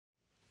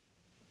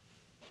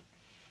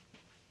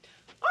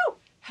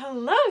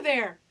Hello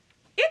there!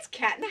 It's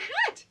Cat in the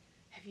Hat!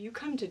 Have you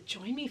come to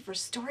join me for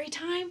story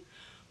time?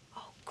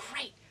 Oh,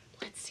 great!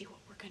 Let's see what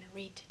we're going to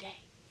read today.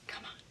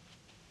 Come on.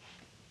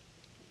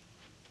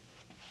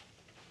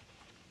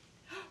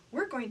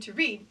 We're going to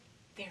read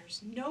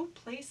There's No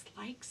Place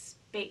Like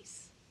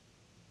Space.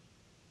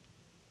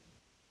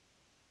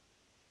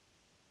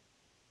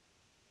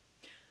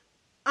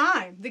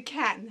 I'm the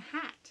Cat in the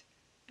Hat,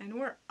 and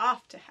we're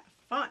off to have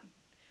fun.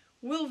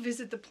 We'll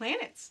visit the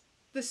planets,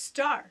 the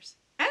stars,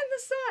 and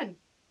the sun.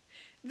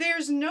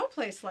 There's no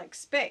place like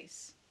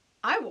space.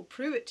 I will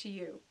prove it to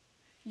you.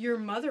 Your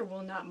mother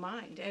will not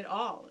mind at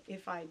all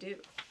if I do.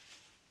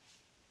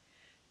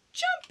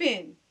 Jump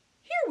in.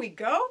 Here we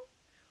go.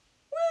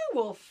 We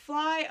will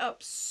fly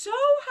up so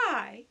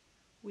high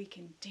we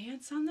can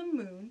dance on the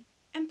moon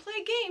and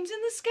play games in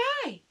the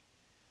sky.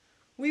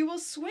 We will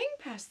swing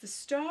past the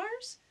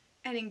stars,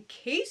 and in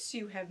case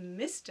you have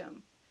missed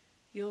them,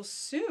 you'll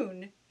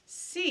soon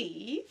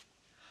see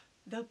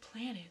the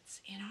planets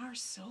in our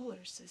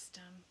solar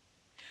system.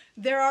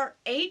 There are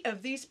 8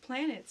 of these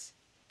planets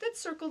that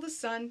circle the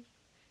sun,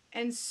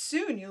 and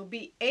soon you'll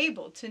be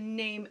able to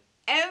name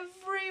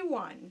every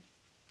one.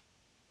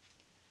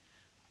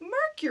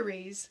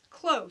 Mercury's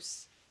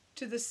close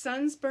to the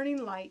sun's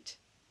burning light.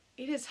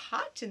 It is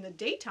hot in the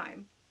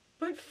daytime,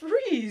 but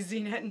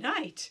freezing at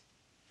night.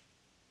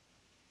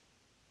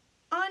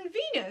 On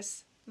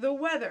Venus, the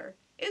weather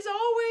is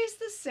always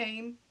the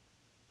same.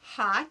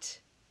 Hot,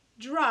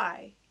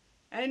 dry,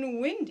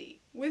 and windy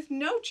with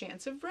no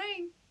chance of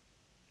rain.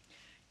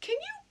 Can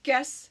you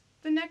guess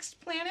the next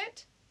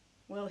planet?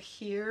 Well,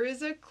 here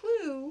is a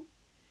clue.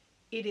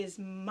 It is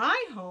my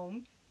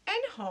home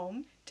and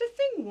home to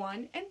thing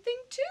 1 and thing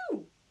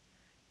 2.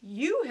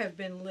 You have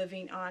been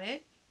living on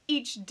it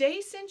each day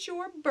since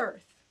your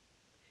birth.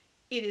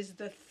 It is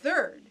the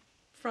 3rd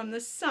from the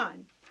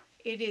sun.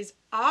 It is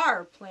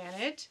our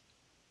planet,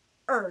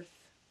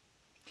 Earth.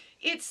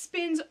 It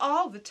spins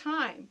all the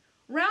time,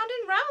 round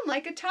and round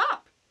like a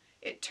top.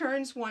 It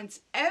turns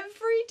once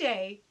every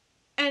day,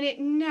 and it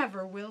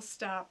never will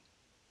stop.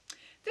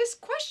 This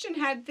question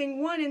had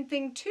thing 1 and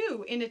thing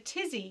 2 in a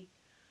tizzy.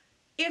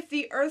 If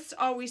the Earth's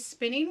always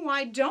spinning,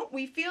 why don't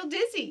we feel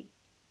dizzy?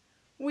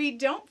 We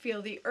don't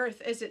feel the Earth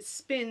as it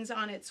spins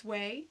on its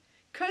way,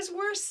 'cause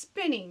we're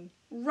spinning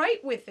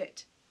right with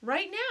it,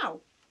 right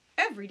now,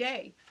 every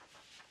day.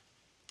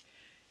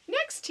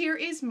 Next here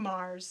is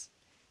Mars.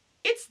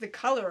 It's the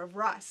color of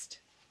rust.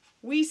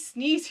 We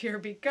sneeze here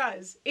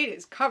because it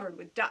is covered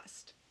with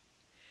dust.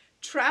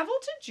 Travel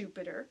to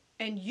Jupiter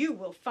and you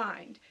will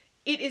find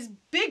it is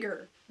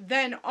bigger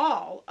than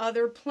all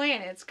other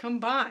planets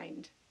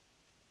combined.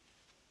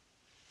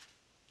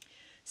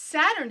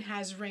 Saturn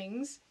has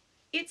rings.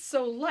 It's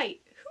so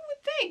light, who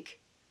would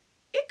think?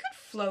 It could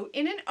float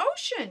in an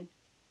ocean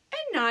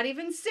and not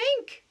even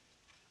sink.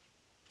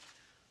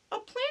 A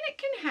planet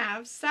can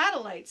have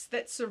satellites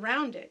that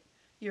surround it.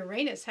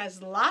 Uranus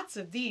has lots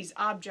of these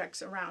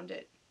objects around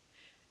it.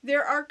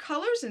 There are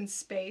colors in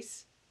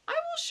space. I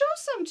will show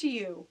some to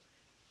you.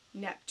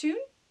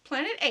 Neptune,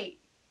 planet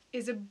 8,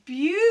 is a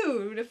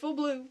beautiful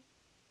blue.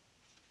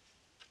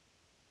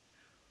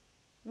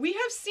 We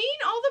have seen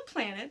all the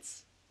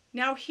planets.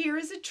 Now here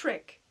is a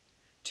trick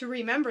to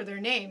remember their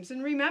names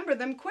and remember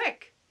them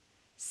quick.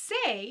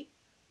 Say,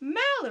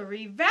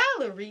 Mallory,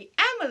 Valerie,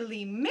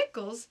 Emily,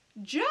 Mickles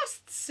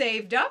just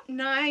saved up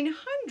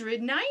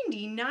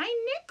 999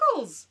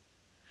 nickels.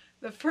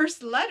 The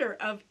first letter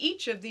of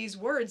each of these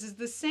words is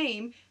the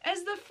same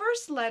as the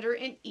first letter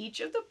in each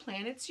of the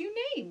planets you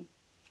name.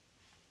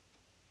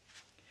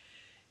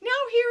 Now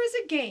here is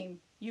a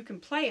game you can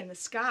play in the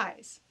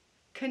skies.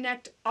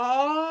 Connect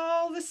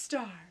all the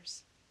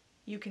stars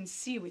you can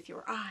see with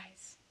your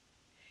eyes.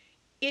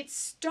 It's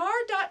star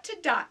dot to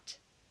dot.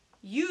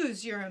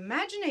 Use your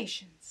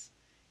imaginations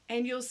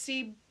and you'll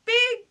see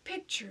big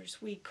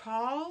pictures we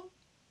call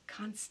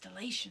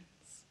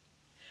constellations.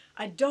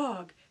 A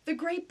dog, the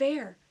great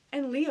bear,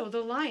 and Leo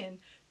the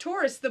lion,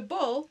 Taurus the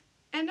bull,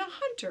 and a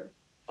hunter,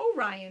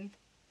 Orion.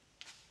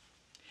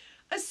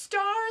 A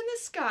star in the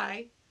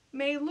sky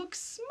may look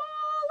small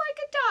like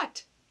a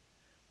dot,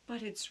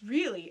 but it's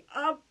really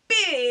a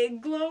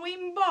big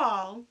glowing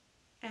ball,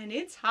 and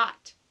it's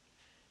hot.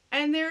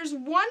 And there's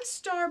one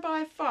star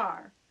by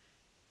far.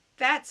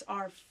 That's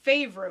our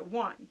favorite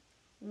one.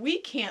 We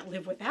can't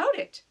live without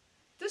it.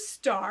 The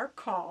star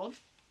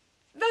called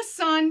the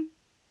sun.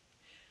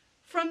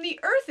 From the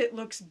Earth it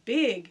looks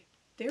big.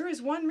 There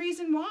is one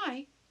reason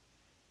why.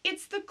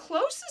 It's the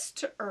closest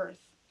to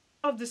Earth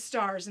of the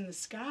stars in the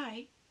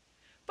sky.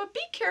 But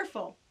be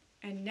careful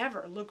and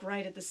never look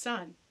right at the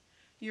sun.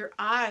 Your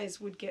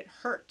eyes would get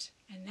hurt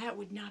and that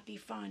would not be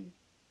fun.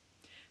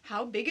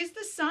 How big is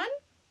the sun?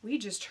 We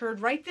just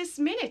heard right this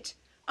minute.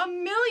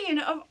 1,000,000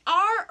 of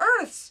our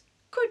Earths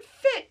could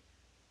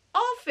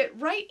all fit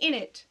right in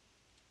it.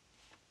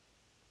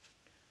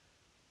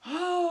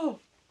 Oh,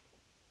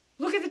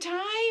 look at the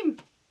time.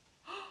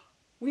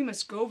 We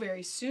must go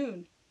very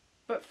soon,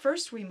 but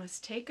first we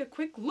must take a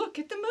quick look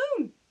at the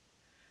moon.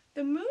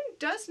 The moon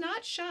does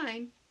not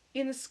shine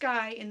in the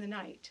sky in the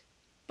night,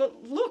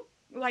 but look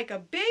like a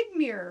big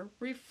mirror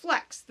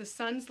reflects the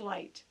sun's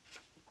light.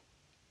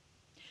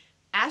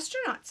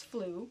 Astronauts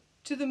flew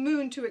to the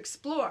moon to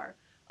explore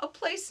a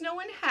place no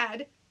one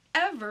had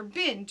ever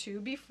been to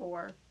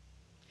before.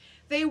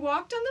 They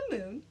walked on the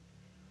moon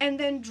and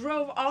then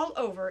drove all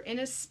over in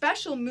a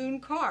special moon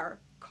car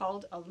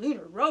called a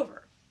lunar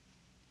rover.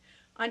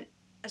 An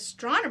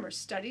astronomer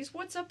studies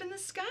what's up in the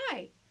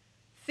sky.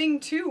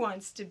 Thing 2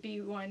 wants to be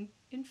one.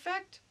 In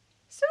fact,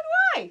 so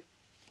do I.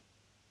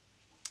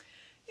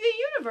 The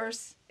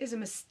universe is a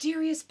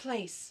mysterious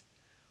place.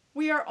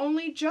 We are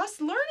only just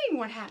learning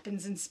what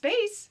happens in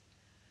space.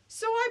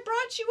 So I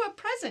brought you a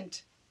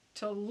present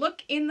to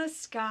look in the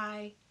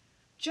sky.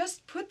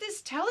 Just put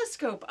this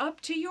telescope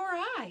up to your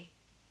eye.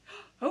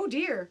 Oh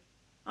dear,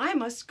 I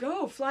must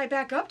go fly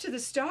back up to the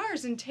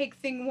stars and take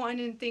thing 1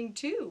 and thing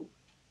 2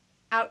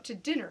 out to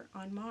dinner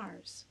on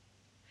Mars.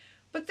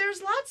 But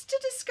there's lots to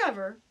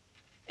discover,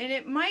 and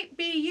it might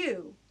be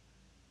you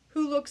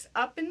who looks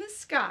up in the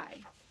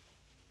sky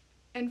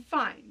and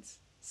finds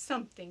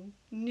something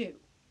new.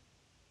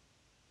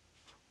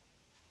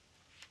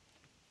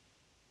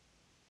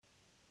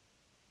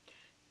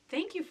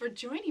 Thank you for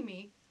joining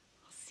me.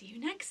 I'll see you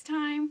next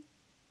time.